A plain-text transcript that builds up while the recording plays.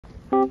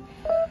Hi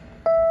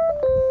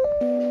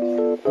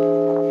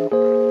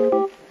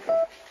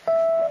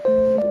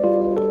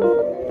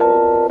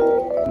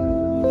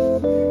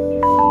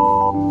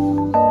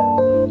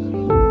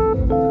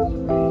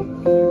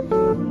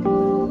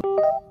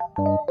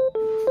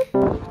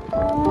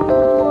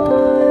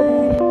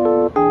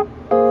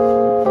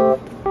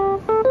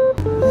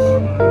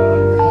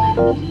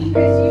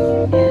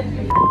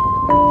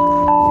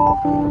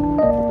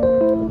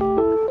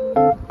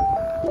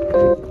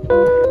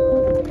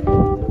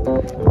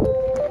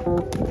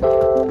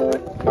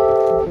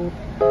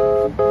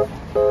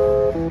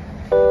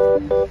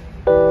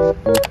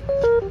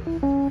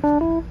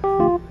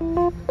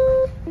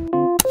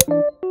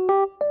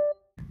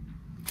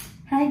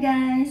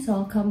guys,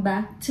 welcome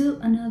back to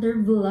another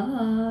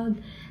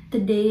vlog.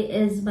 Today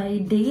is my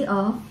day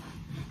off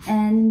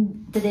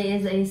and today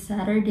is a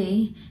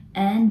Saturday,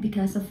 and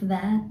because of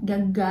that,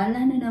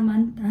 gagala na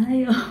naman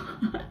tayo.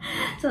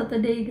 So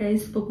today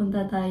guys,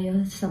 pupunta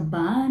tayo sa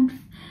Banff,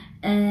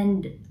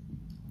 and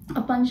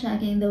upon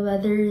checking, the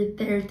weather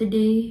there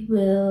today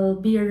will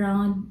be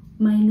around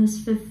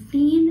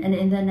 -15, and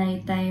in the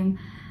nighttime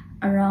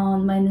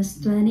around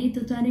 -20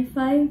 to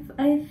 25,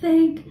 I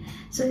think.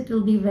 So it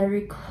will be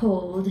very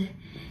cold,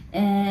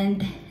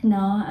 and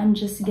now I'm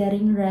just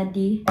getting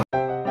ready.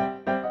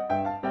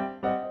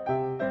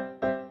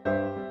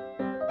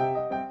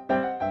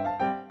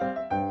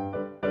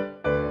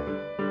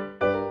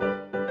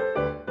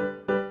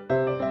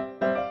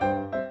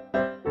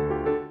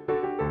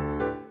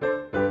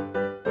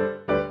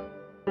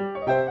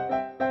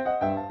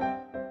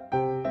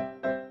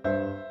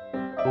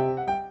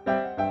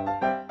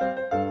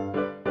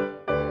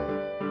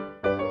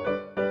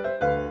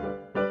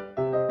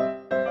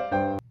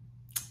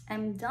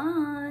 I'm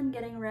done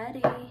getting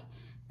ready,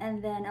 and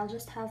then I'll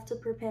just have to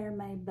prepare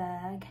my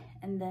bag,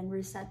 and then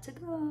we're set to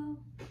go.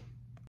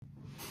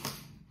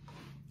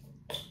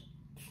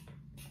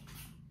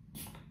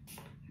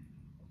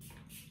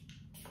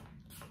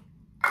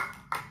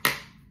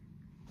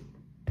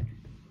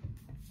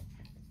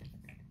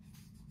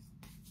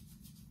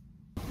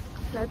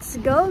 Let's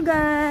go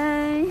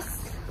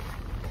guys!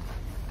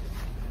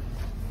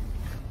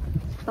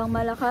 Pang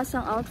malakas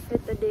ang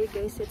outfit today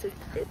guys, it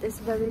is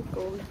very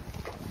cold.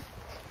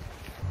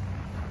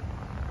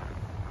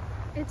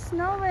 It's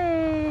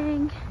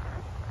snowing!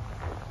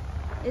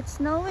 It's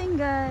snowing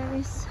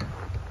guys!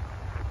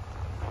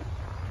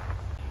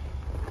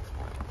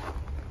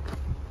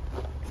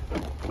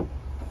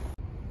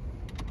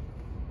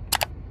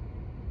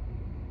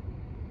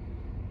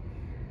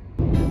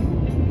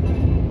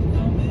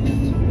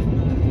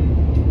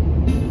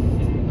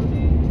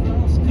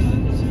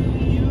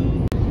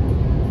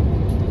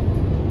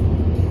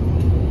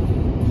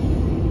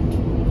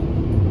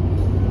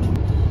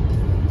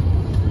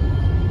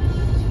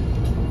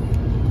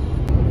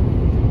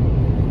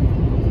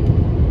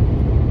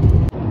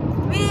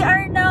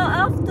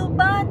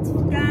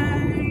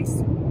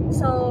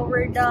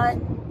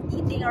 Done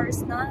eating our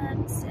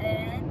snacks,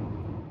 and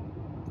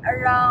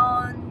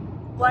around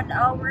 1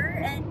 hour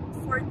and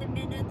 40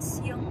 minutes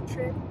yung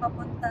trip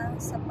papunta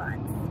sa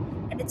Banff,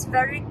 and it's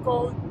very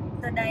cold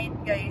tonight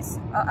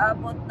guys.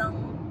 Aabot ng,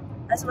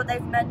 as what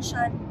I've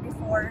mentioned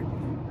before,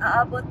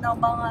 aabot ng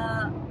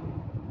mga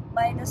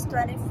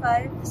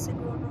 -25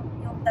 siguro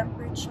yung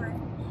temperature,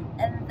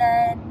 and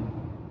then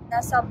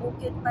nasa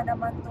bukid pa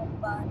naman tong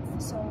Banff,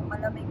 so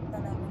malamig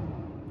talaga.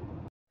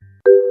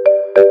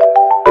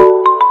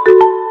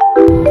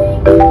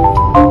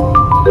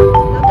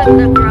 Look at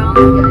the ground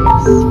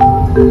guys.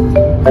 Look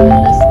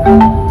at the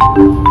snow.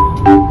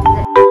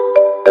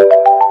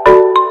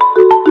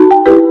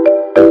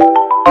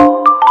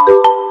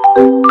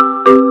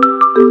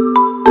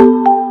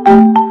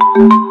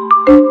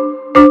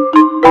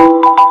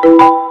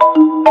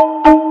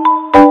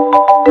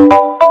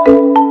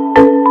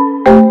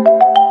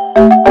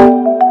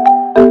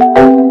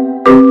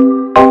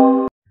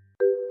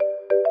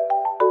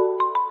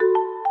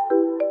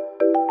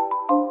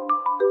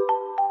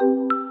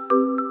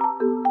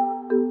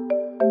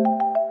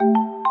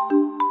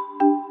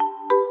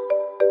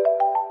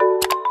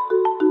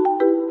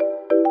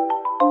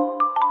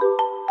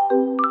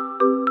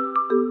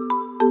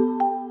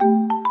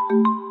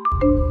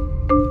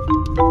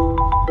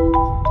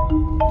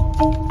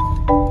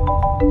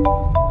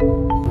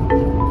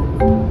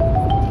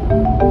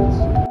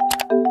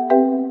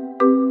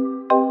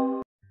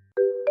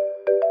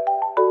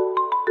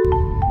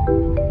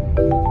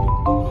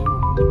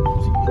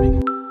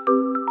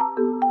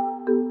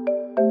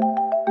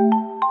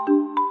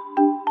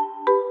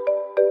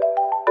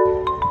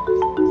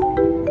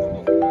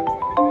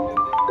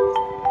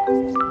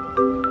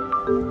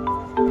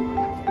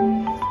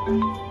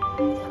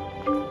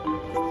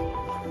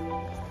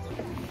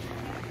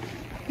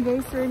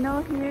 Guys, we're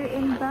now here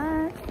in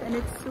Banff and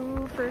it's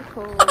super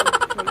cold.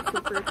 Like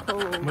super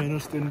cold.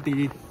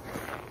 -20,000.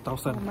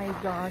 Oh my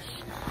gosh.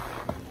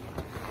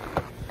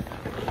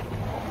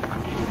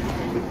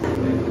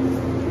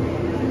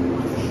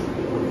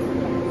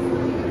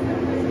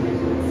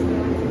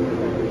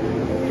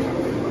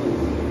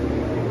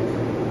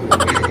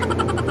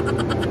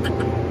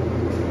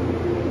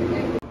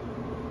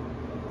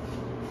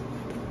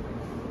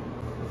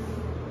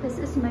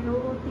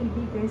 to TV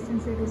guys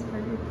since it is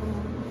very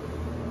cold.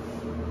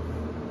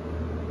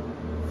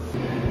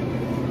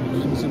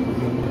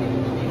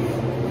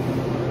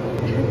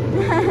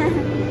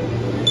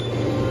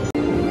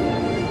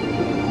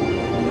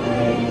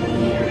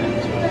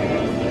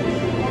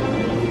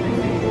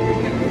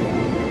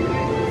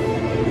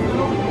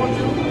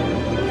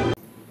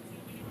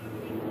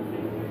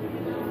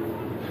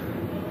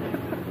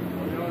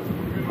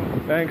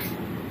 Thanks.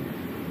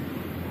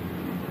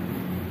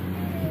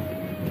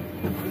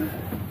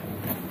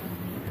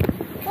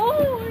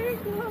 Oh my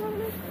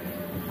god!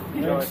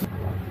 Thanks.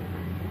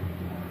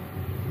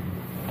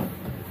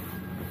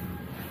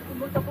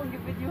 Pumunta kong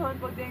gibidyohan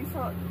pag din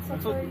sa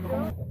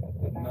Florida.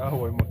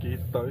 Nahuay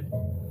makita eh.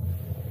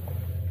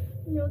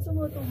 Yun sa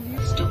mga itong view.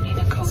 Still need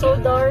a coconut. So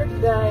dark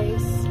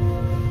guys.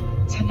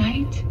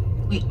 Tonight,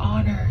 we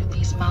honor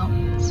these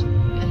mountains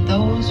and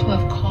those who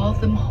have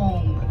called them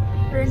home.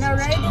 We're now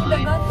since riding the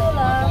time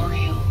gondola,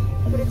 immemorial.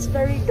 but it's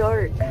very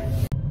dark.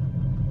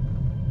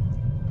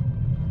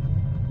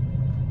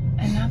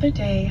 Another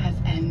day has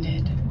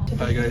ended.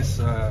 Hi guys.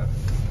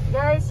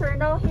 Guys, we're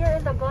now here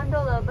in the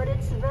gondola, but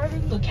it's very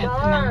Look at the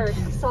dark.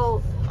 mountains So,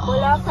 all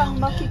wala kang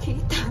around us.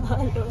 makikita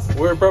halos.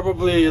 We're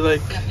probably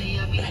like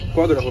Yummy,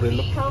 quadra ko rin,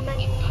 no? How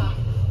many?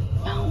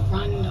 Mount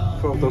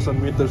Rondo. 4,000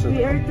 meters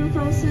We at are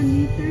 2,000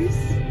 meters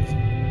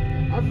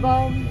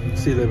above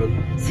sea level.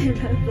 sea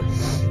level.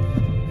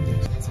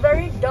 It's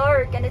very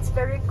dark and it's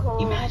very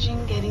cold.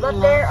 Imagine getting But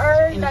lost there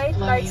are in a night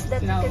flurry lights of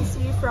that you snow. can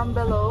see from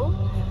below.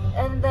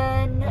 And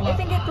then I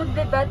think it would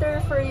be better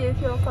for you if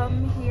you'll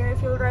come here,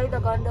 if you'll ride the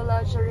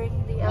gondola during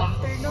the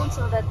afternoon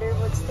so that there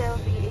would still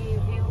be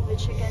a view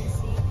which you can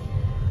see.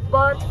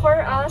 But for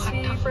us,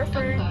 we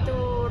prefer to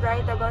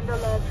ride the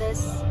gondola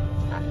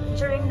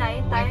during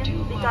night time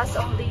because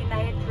of the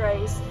night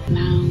rise.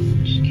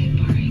 Lounge, get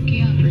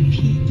Barikia,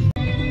 repeat.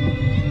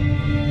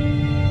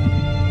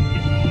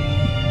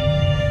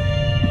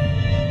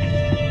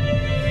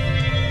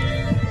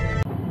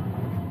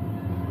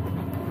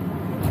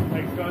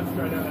 Thanks guys,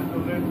 straight out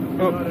until then.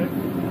 Oh.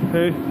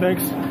 Hey,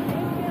 thanks.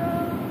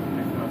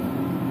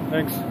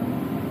 Thanks.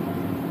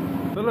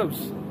 Phillips.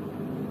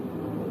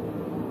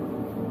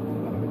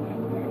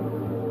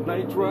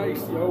 Night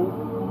rise,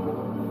 yo.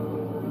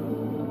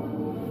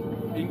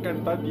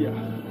 Encantadia.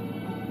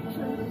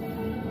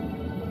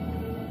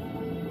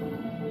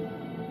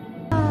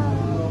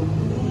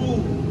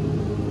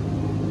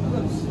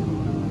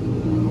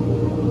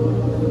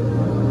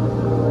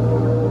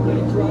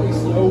 Night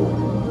rise, yo.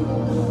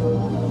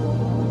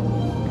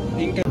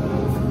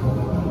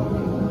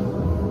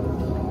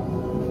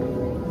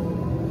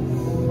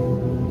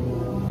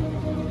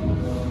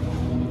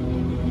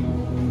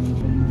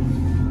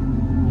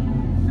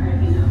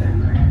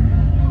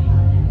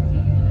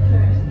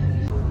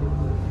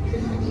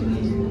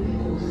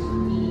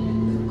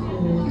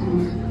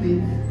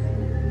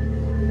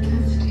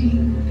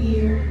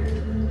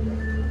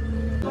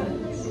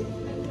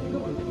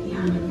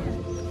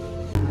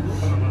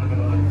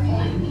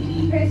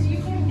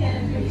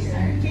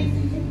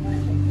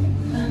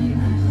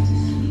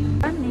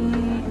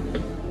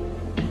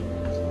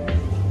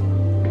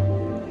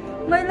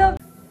 My love.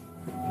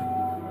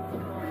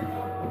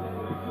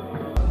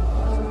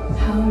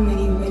 How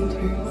many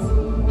winters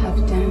have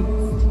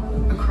danced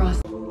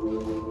across?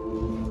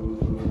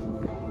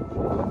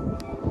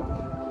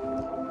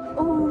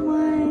 Oh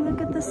my,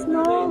 look at the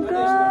snow,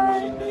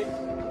 guys.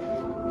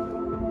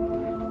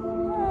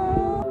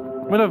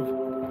 My love,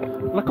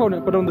 lakaw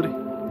na pa doon dali.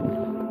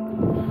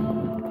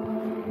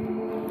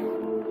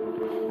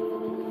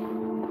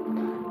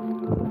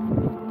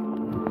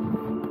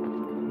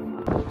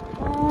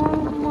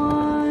 Oh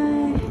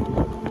my.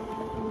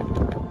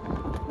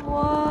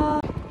 Wow.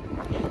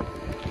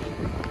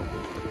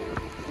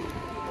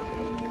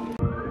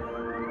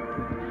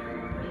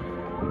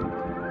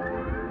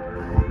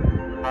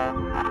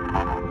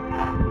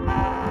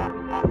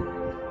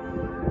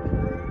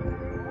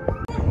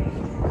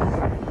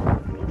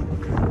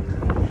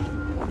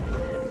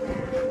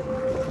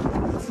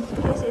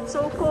 Guys, it's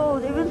so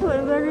cold. Even though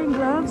I'm wearing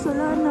gloves,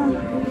 wala na.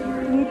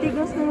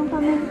 Tumitigas na yung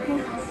kamay ko.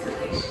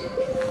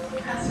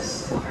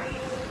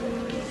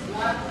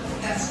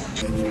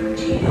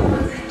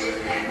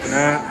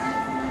 Na.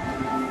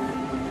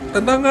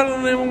 Tatanggal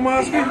na yung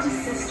mask eh.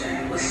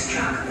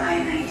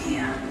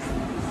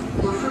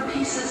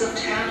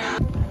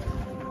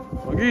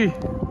 Magi.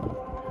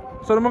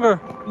 Saan naman ka?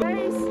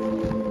 Guys,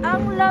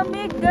 ang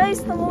lamig guys.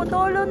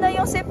 Tumutulo na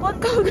yung sipon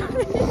ko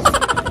guys.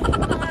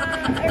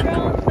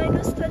 Around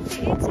minus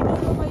 28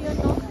 siguro ngayon,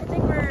 no? I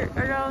think we're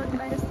around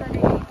minus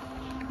 28.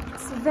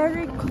 It's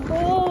very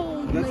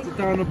cold. That's Like, the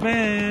town of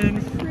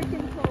Banff.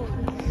 freaking cold.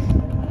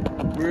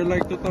 We're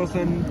like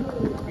 2,000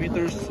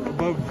 meters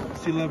above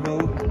sea level.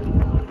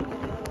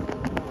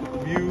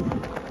 View.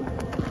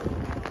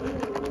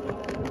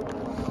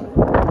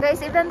 Guys,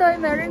 even though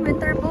I'm wearing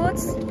winter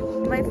boots,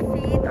 my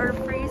feet are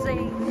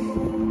freezing.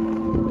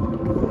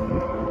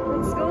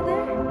 Let's go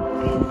there.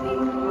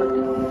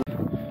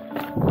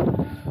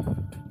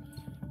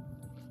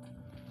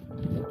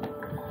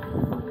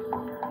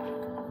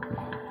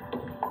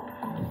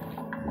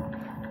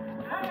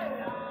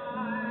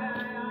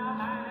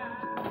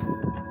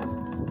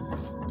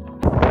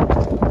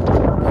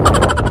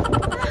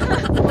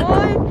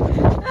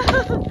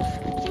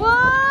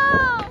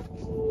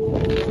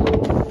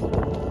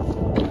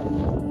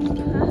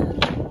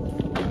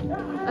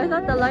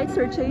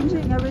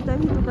 changing every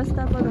time he took a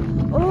step on it.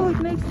 Oh, it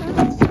makes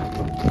sense.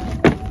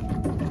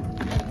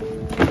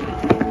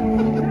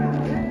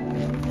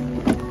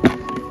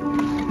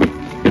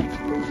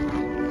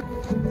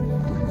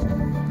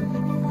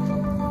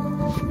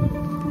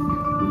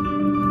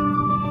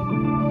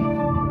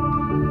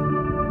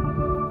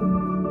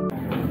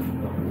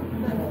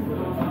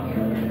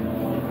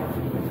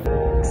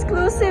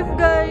 Exclusive,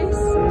 guys.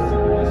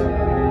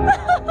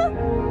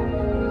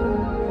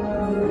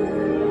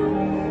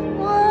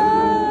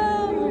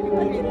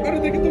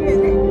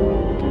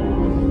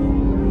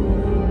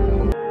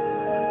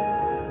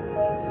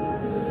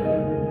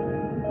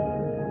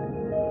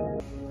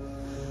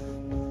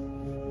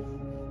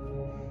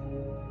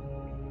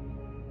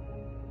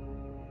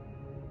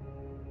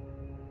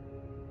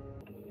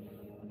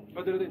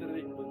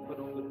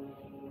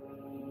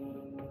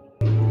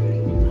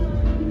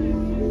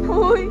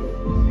 Hoy.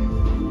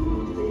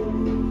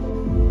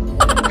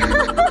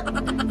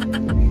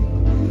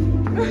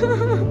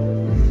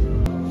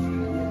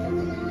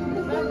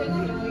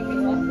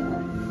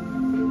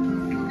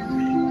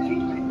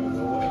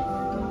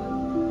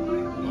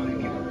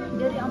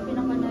 Dari ang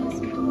pinaka-nice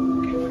ito.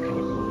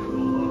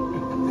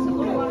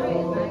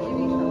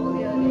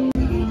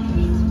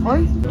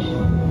 Oy.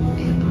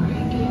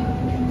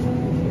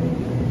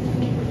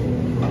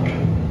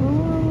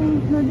 Oh,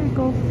 another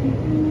coffee.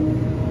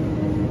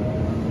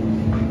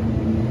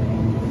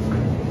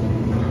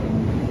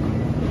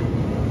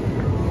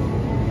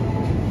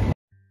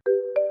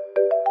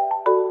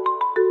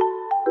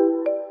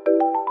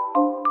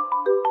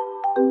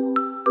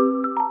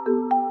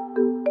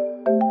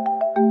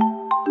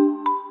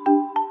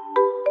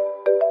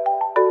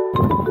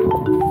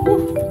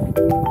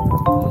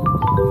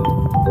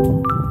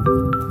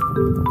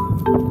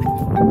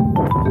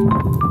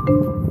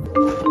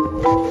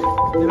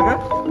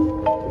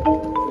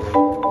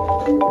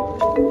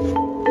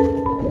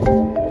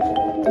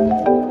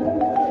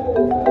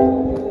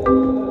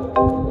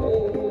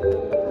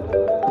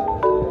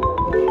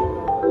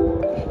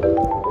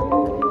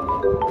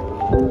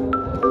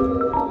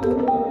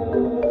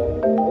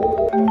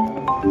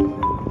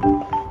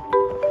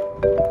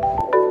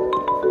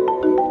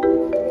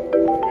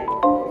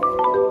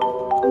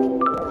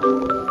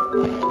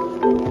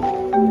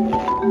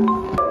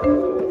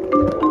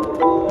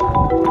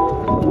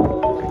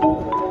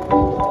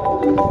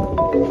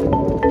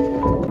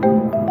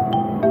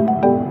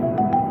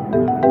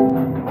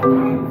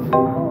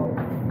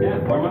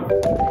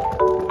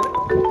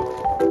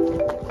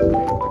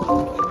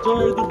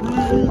 Enjoy the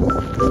breeze.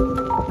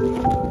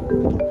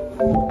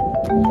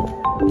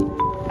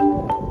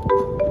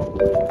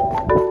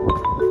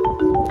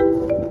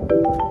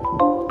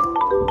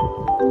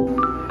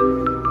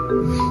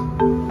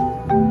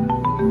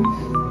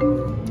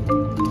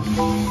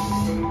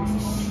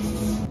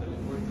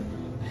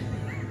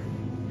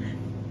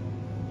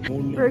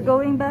 We're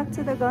going back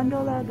to the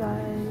gondola,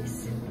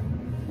 guys.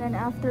 Then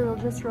after, we'll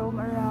just roam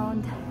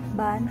around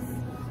Banff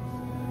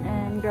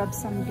and grab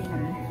some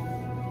dinner.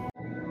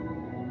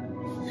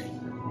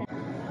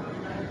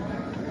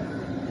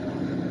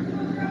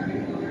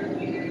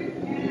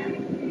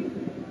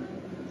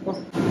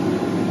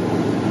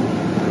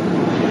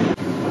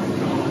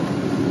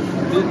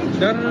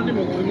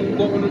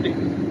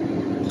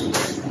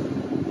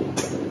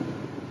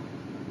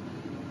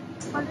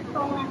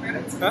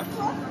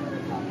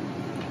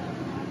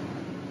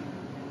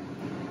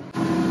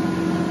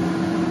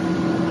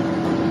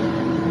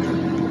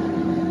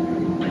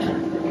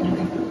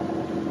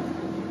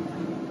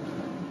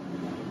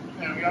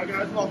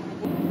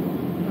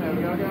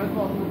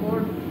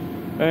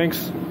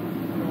 Thanks.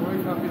 No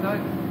worries, have a good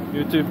night.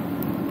 You too.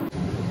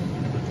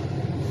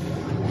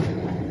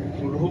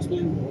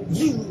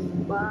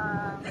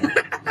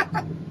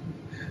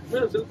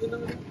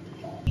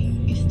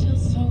 He's still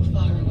so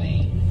far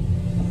away.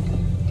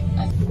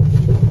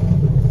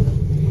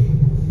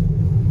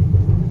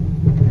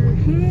 We're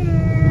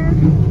here.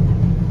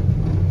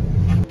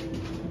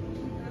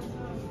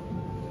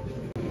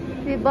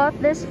 We bought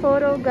this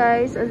photo,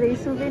 guys, as a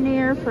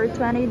souvenir for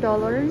 $20.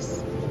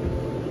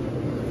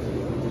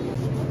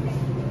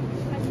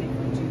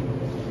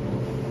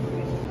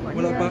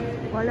 Wala pa.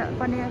 Wala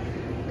pa niya.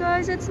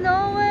 Guys, it's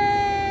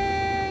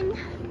snowing!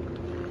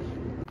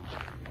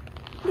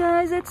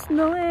 Guys, it's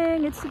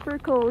snowing. It's super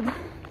cold.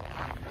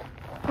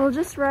 We'll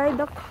just ride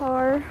the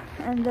car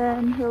and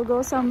then we'll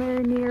go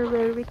somewhere near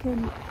where we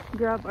can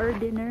grab our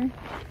dinner.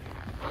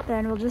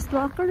 Then we'll just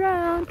walk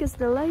around because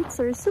the lights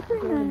are super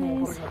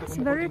nice. It's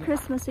very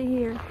Christmassy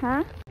here,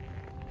 huh?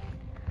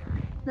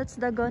 That's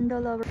the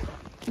gondola.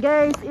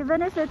 Guys,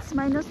 even if it's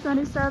minus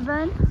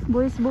 27,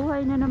 buwis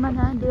buhay na naman,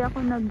 ha. Di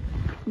ako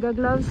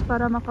nag-gloves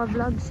para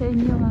maka-vlog sa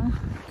inyo, ha.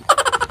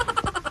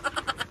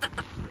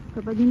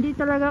 Kapag hindi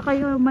talaga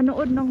kayo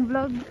manood ng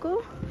vlog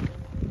ko,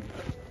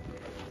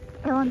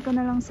 ewan ko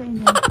na lang sa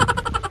inyo.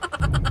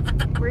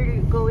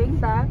 We're going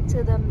back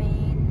to the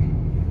main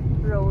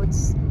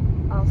roads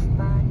of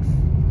Banff.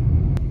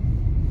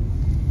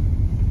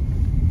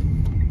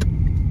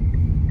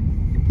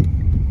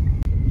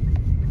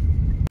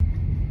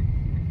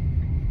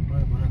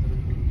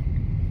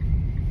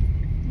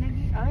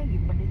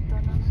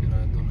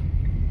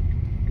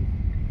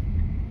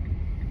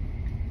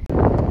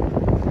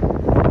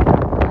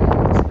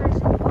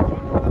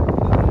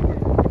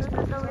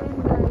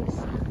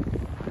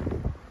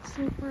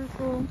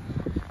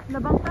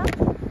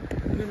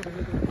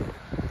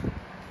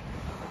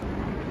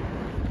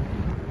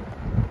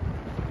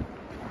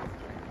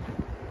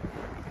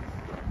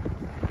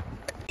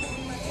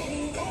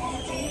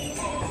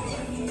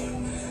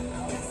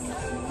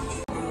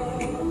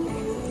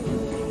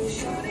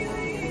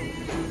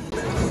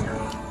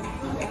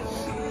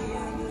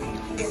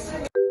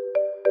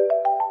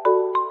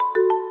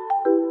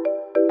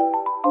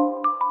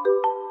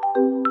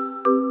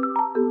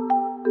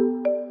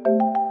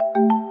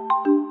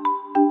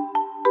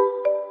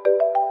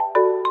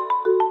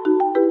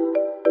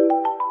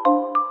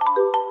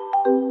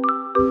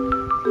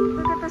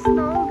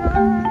 snow,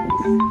 guys.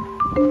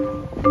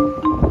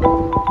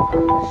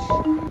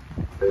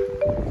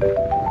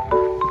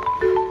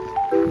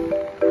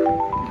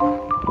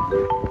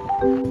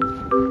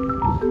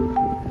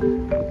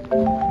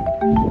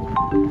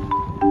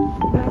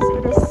 Guys,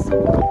 it is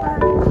super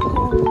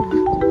cold.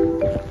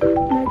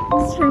 Like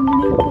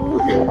extremely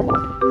cold.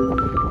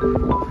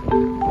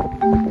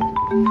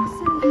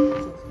 Kasi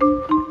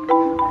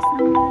lakas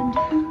ng wind.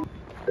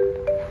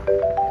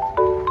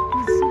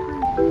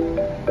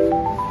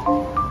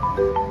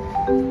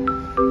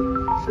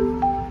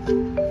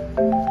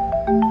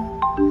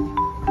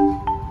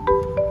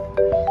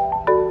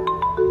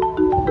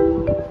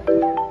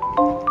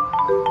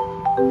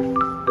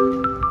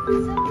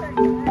 It's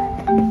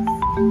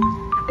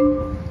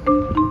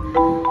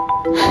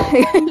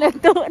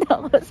nagtuwa na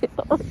ako si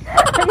Pao.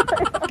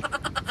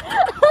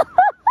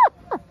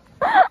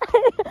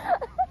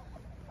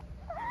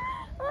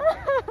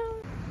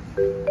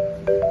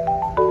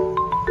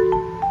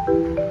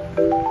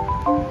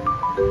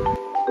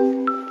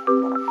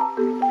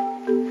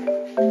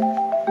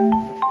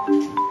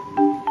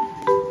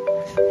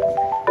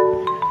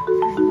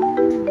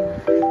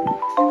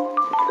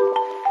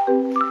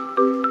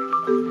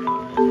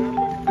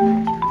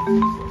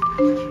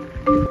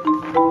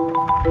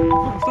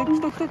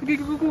 Stop,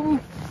 go.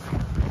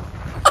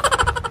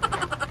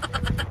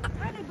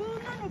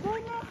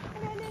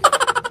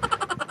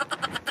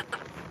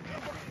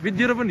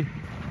 Video na ba ni?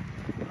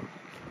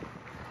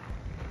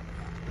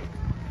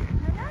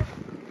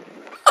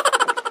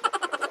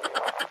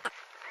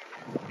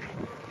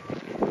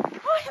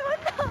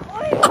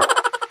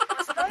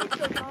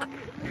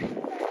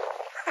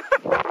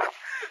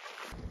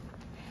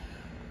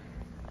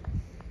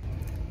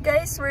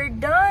 Guys, we're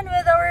done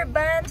with our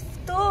Banff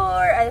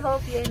tour. I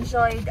hope you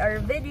enjoyed our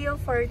video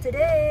for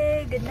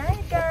today. Good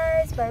night,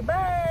 guys. Bye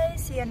bye.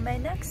 See you on my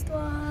next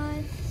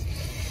one.